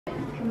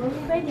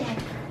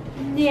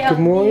Good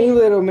morning,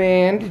 little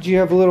man. Did you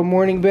have a little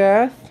morning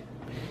bath?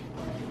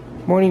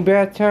 Morning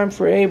bath time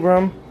for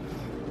Abram.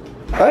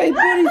 Oh, his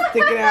booty's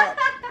sticking out.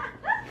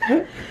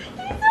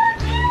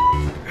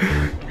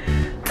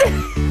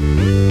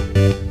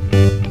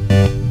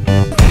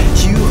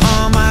 You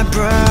are my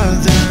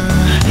brother,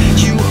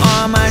 you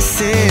are my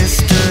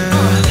sister,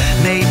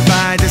 made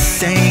by the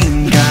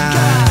same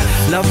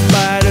God, loved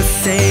by the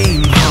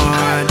same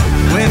heart.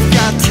 We've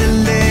got to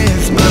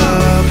live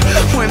love,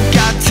 we've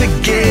got to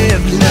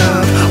give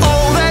love.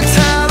 Oh, that's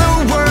how the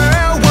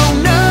world will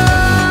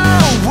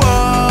know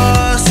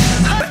us.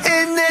 We're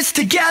in this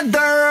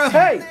together.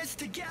 Hey,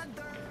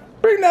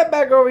 bring that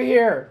back over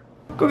here.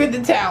 Go get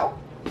the towel.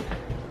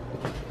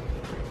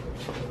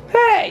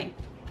 Hey,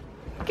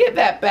 get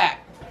that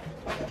back.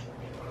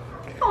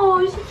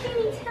 Oh, she can't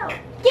even tell.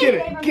 Get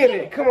it, Abram, get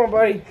it. Come on,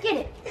 buddy. Get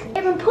it.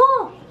 Abram,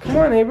 pull. Come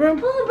on, Abram.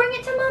 Pull, bring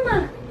it to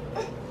Mama.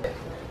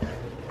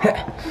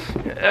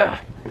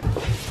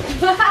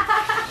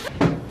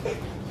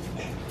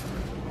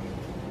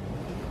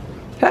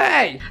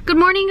 Hey! Good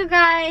morning, you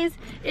guys.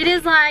 It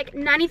is like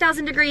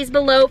 90,000 degrees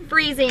below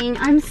freezing.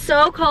 I'm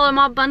so cold. I'm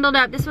all bundled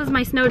up. This was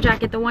my snow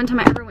jacket the one time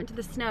I ever went to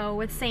the snow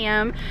with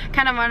Sam,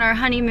 kind of on our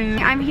honeymoon.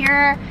 I'm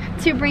here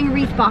to bring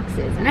wreath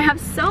boxes, and I have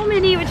so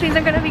many, which means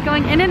I'm going to be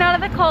going in and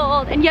out of the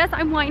cold. And yes,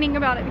 I'm whining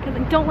about it because I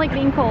don't like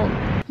being cold.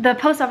 The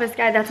post office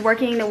guy that's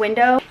working the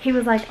window, he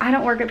was like, I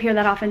don't work up here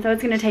that often, so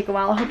it's going to take a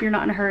while. I hope you're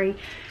not in a hurry.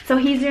 So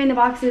he's doing the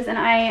boxes, and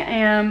I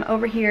am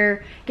over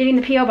here getting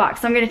the P.O.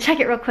 box. So I'm going to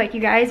check it real quick.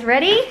 You guys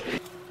ready?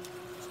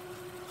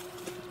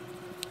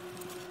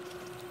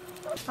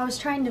 I was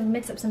trying to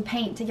mix up some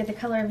paint to get the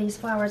color of these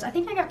flowers. I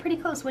think I got pretty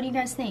close. What do you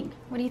guys think?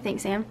 What do you think,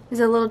 Sam? Is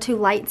it a little too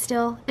light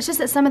still? It's just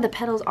that some of the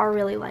petals are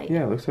really light.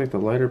 Yeah, it looks like the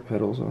lighter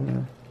petals on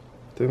there.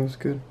 That looks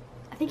good.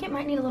 I think it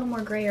might need a little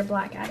more gray or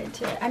black added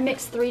to it. I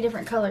mixed 3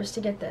 different colors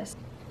to get this.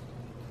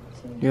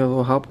 You got a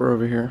little helper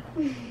over here.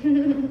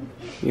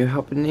 You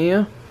helping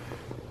Nia?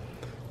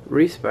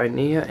 Wreath by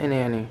Nia and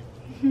Annie.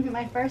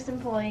 My first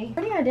employee.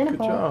 Pretty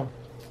identical. Good job.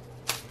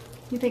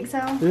 You think so?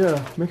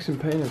 Yeah, mixing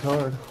paint is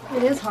hard.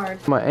 It is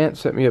hard. My aunt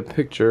sent me a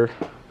picture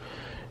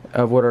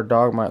of what our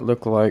dog might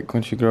look like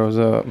when she grows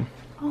up.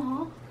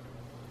 Aww.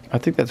 I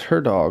think that's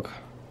her dog.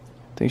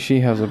 I think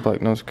she has a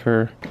black-nosed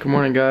cur. Good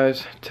morning,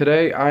 guys.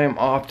 Today I am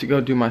off to go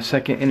do my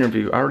second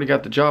interview. I already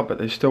got the job, but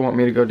they still want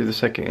me to go do the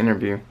second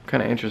interview.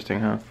 Kind of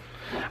interesting, huh?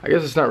 I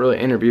guess it's not really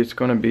an interview. It's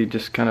going to be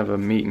just kind of a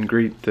meet and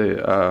greet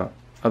the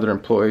other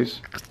employees.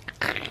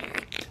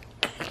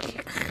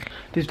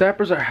 These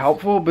diapers are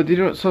helpful, but you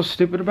know what's so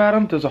stupid about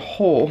them? There's a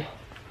hole.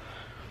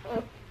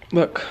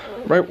 Look,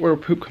 right where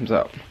poop comes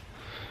out.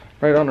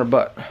 Right on her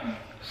butt.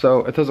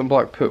 So it doesn't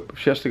block poop. If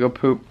she has to go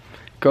poop,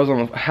 it goes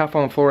on the, half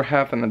on the floor,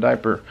 half in the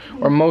diaper.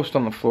 Or most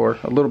on the floor,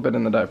 a little bit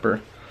in the diaper.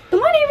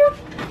 Come on, Abram.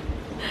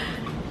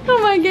 Oh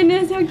my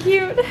goodness, how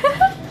cute.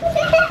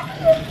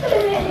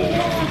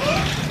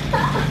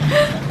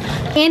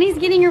 Annie's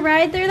getting a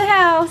ride through the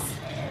house.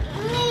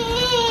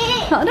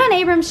 Hold on,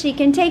 Abram. She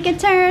can take a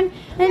turn,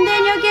 and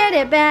then you'll get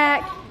it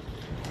back.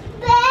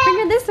 Bring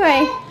her this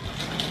way.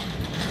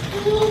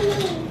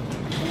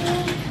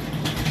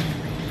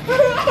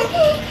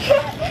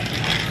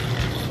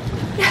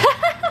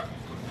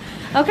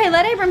 Okay,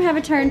 let Abram have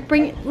a turn.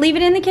 Leave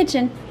it in the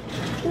kitchen.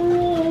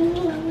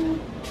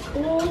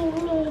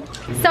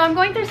 So I'm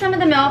going through some of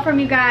the mail from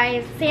you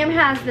guys. Sam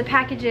has the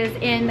packages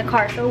in the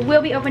car, so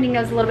we'll be opening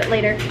those a little bit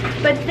later.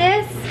 But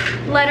this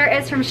letter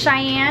is from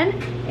Cheyenne,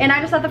 and I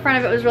just thought the front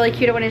of it was really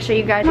cute. I wanted to show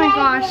you guys. Oh my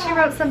gosh, she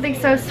wrote something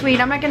so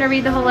sweet. I'm not gonna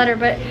read the whole letter,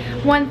 but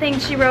one thing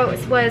she wrote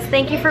was,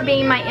 "Thank you for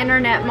being my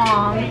internet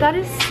mom." That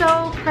is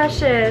so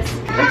precious.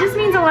 It just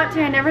means a lot to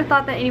me. I never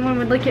thought that anyone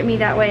would look at me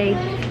that way,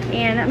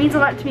 and that means a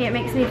lot to me. It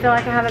makes me feel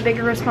like I have a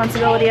bigger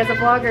responsibility as a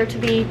vlogger to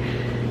be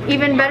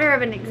even better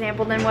of an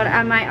example than what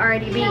I might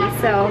already be.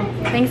 So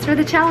thanks for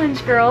the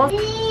challenge, girls.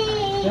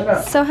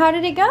 So how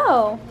did it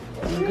go?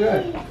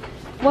 Good.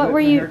 What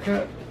were you?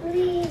 Haircut?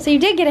 So you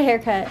did get a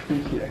haircut.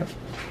 Yeah.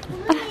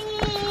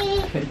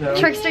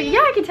 Trickster. Yeah,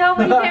 I could tell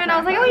when he came and I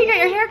was like, oh, you got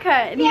your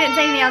haircut. And he didn't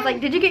say anything. I was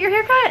like, did you get your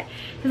haircut?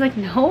 He was like,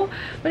 no.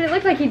 But it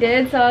looked like he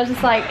did. So I was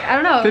just like, I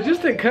don't know. They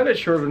just didn't cut it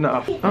short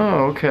enough.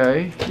 Oh,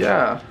 okay.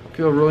 Yeah. I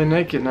feel really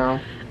naked now.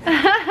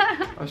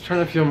 I was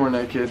trying to feel more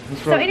naked.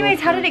 So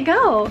anyways, how did it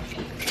go?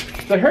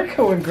 The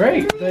haircut went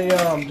great. They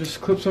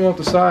just clipped some off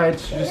the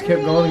sides. She just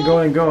kept going and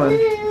going and going.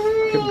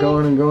 Kept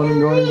going and going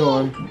and going and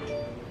going.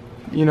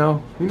 You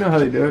know how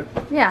they do it.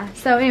 Yeah,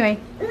 so anyway,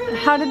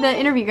 how did the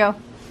interview go?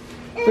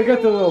 They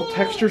got the little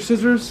texture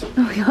scissors.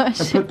 Oh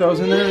gosh. I put those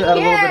in there, add a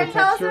little bit of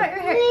tell texture. us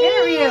about your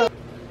interview.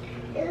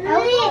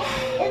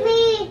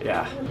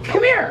 Yeah.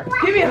 Come here.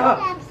 Give me a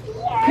hug.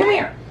 Come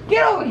here.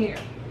 Get over here.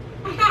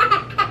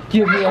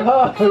 Give me a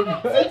hug.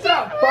 It's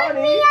not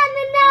funny. Me on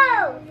the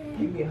nose.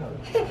 Give me a hug.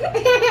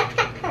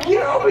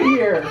 Get over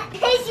here.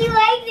 She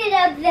likes it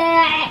up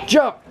there.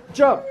 Jump,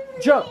 jump,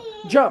 jump,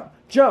 jump,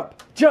 jump,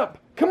 jump.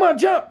 Come on,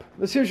 jump.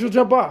 Let's see if she'll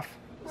jump off.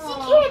 She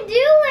can't do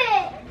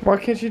it. Why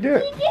can't she do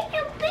it? She's just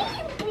a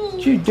baby.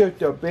 She's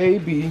just a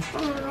baby.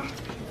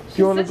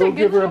 you want to go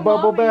give her a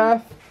bubble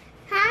bath?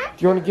 Huh?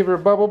 Do you want to give her a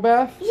bubble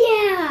bath?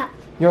 Yeah.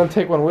 You want to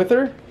take one with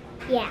her?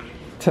 Yeah.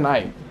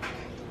 Tonight.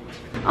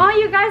 Oh,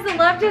 you guys, the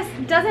love just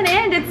doesn't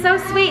end. It's so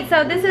sweet.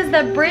 So this is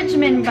the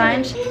Bridgman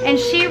bunch, and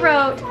she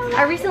wrote,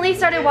 I recently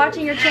started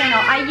watching your channel.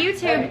 I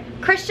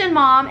YouTubed Christian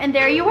Mom, and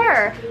there you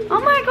were.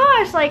 Oh my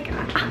gosh, like,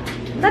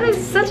 that is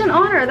such an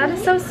honor. That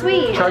is so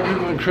sweet. Try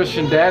Googling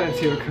Christian Dad and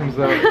see what comes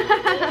up.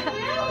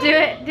 Do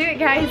it,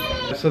 guys.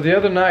 So the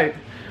other night,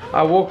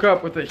 I woke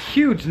up with a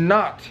huge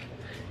knot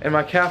in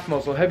my calf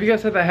muscle. Have you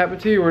guys had that happen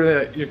to you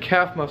where your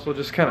calf muscle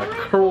just kind of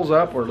curls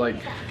up or like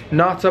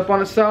knots up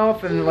on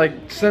itself and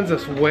like sends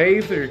this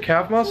wave through your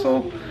calf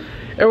muscle?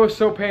 It was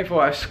so painful.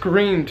 I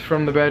screamed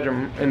from the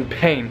bedroom in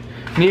pain.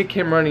 Nia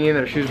came running in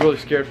there. She was really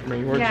scared for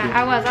me, weren't you?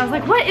 Yeah, I was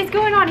like, what is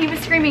going on? He was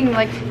screaming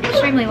like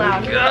extremely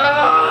loud.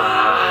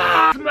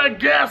 Ah, my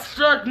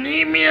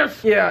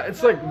gastrocnemius. Yeah,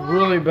 it's like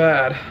really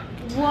bad.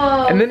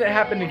 Whoa. And then it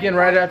happened again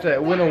right after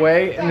it went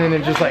away, and then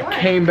it just like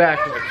came back.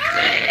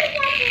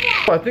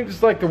 Like, I think this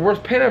is like the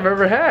worst pain I've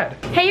ever had.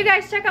 Hey, you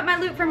guys, check out my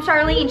loot from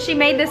Charlene. She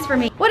made this for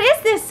me. What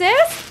is this,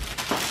 sis?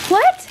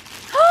 What?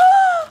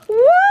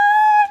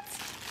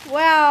 What?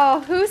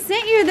 Wow, who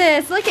sent you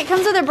this? Look, it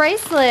comes with a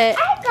bracelet.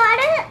 I got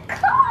a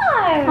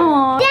car.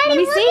 Aw, Daddy, let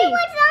me look see. at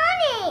what's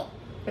on it.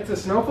 It's a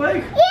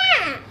snowflake?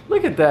 Yeah.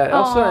 Look at that.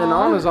 Elsa and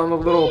Aw. Anna's on the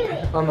little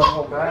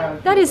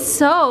bag. That is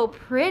so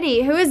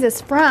pretty. Who is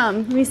this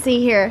from? Let me see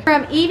here.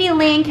 From Evie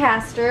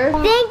Lancaster.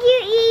 Thank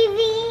you,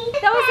 Evie.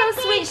 That was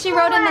so sweet. She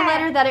wrote in the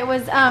letter that it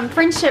was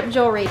friendship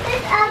jewelry.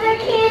 This other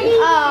candy.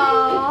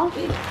 Oh.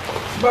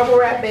 Bubble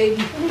wrap,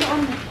 baby.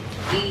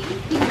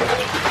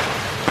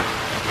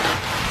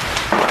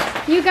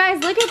 You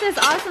guys, look at this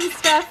awesome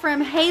stuff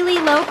from Haley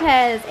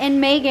Lopez and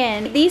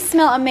Megan. These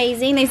smell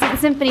amazing. They sent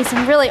Symphony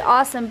some really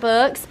awesome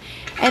books.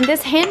 And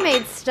this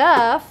handmade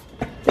stuff,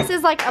 this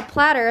is like a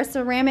platter, a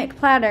ceramic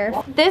platter.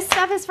 This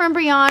stuff is from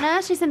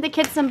Brianna. She sent the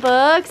kids some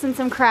books and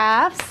some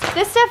crafts.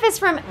 This stuff is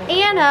from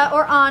Anna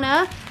or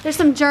Anna. There's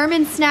some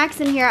German snacks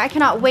in here. I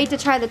cannot wait to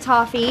try the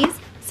toffees.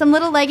 Some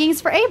little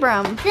leggings for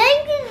Abram.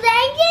 Thank you,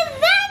 thank you,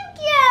 thank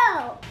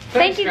you.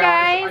 Thank you,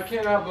 guys. I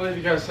cannot believe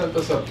you guys sent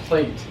us a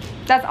plate.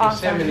 That's With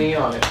Sam and awesome. Nia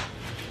on it.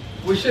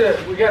 We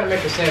gotta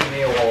make a Sam and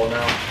Nia wall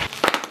now.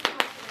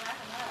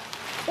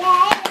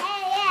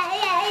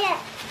 Yeah.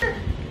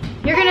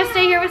 You're gonna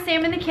stay here with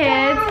Sam and the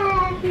kids.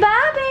 Bye, baby.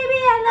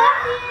 I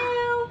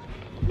love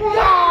you.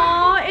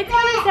 Aww, it's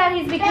kind of sad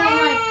he's become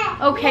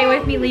like okay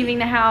with me leaving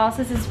the house.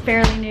 This is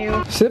fairly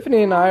new.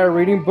 Symphony and I are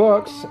reading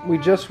books. We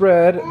just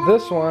read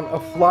this one, A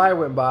Fly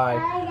Went By.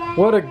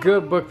 What a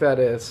good book that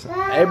is.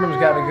 Abram's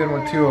got a good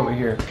one too over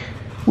here.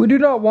 We do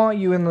not want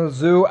you in the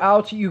zoo.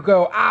 Out you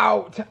go.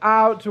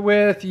 Out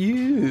with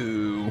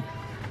you.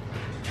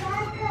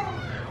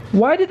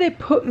 Why did they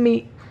put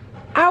me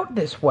out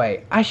this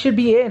way? I should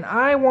be in.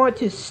 I want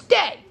to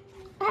stay.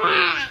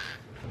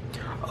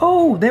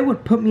 Oh, they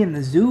would put me in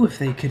the zoo if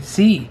they could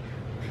see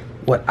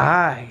what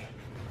I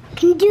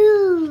Can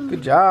do.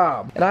 Good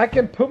job. And I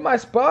can put my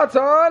spots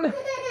on.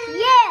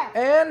 Yeah.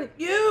 And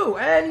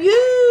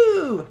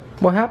you.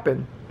 What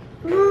happened?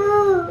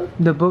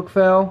 The book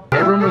fell.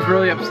 Abram was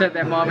really upset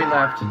that Mommy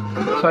left.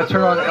 So I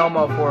turned on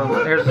Elmo for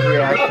him. Here's his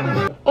reaction.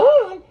 And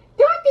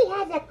Dorothy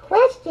has a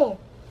question.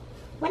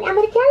 What I'm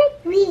gonna tell it?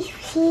 We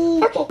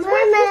see. Okay,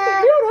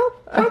 Mama. Noodle,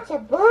 that's a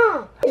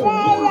ball.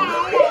 Mama.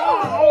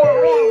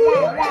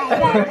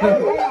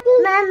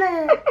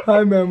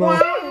 Hi, Mama.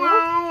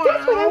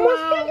 That's what I was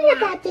thinking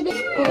about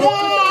today.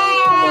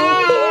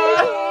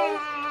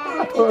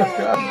 Oh,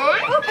 God.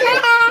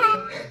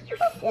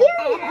 Let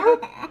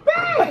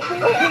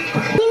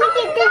me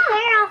get this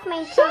hair off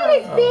my shirt. That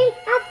is being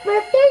a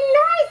birthday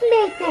noise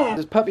maker.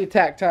 It's puppy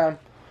attack time.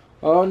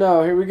 Oh,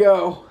 no. Here we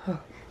go.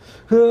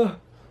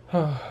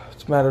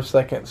 It's a matter of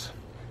seconds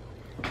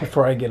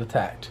before I get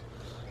attacked.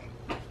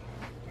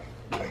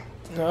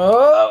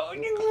 Oh!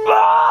 No!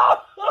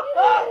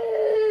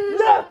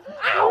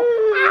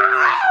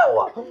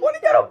 Ow! What are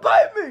you gonna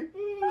bite me?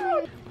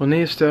 Well,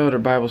 Nia's still at her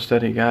Bible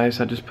study, guys.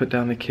 I just put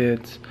down the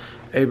kids.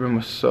 Abram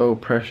was so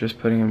precious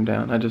putting him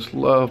down. I just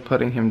love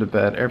putting him to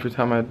bed. Every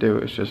time I do,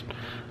 it's just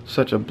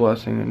such a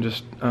blessing and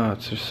just,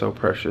 it's just so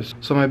precious.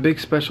 So my big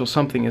special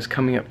something is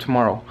coming up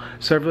tomorrow.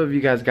 Several of you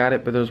guys got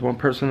it, but there's one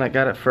person that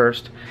got it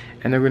first,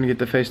 and they're going to get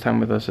the FaceTime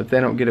with us. If they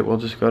don't get it, we'll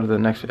just go to the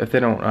next. If they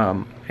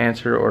don't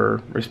answer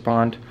or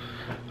respond,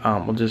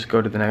 we'll just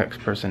go to the next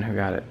person who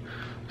got it.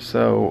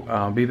 So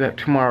be back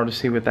tomorrow to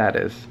see what that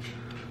is.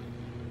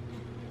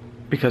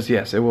 Because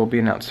yes, it will be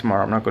announced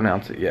tomorrow. I'm not going to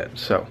announce it yet.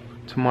 So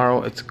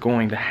tomorrow it's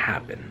going to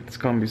happen. It's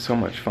going to be so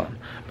much fun.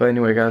 But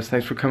anyway, guys,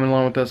 thanks for coming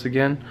along with us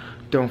again.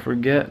 Don't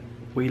forget,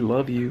 we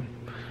love you.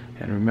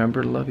 And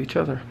remember to love each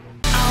other.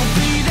 I'll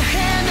be the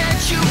hand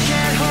that you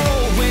can't hold.